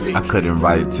I couldn't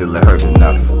write it till it hurt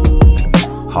enough.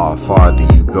 How far do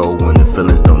you go when the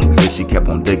feelings don't exist? She kept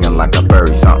on digging like I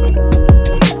buried something.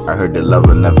 I heard that love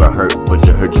will never hurt, but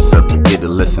you hurt yourself to get it.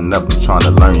 Listen up, I'm trying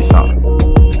to learn you something.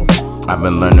 I've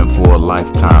been learning for a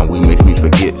lifetime, we makes me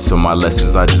forget, so my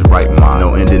lessons I just write mine.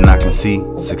 No ending I can see,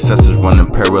 success is running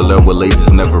parallel where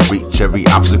lasers never reach. Every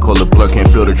obstacle a blur, can't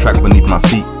feel the track beneath my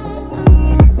feet.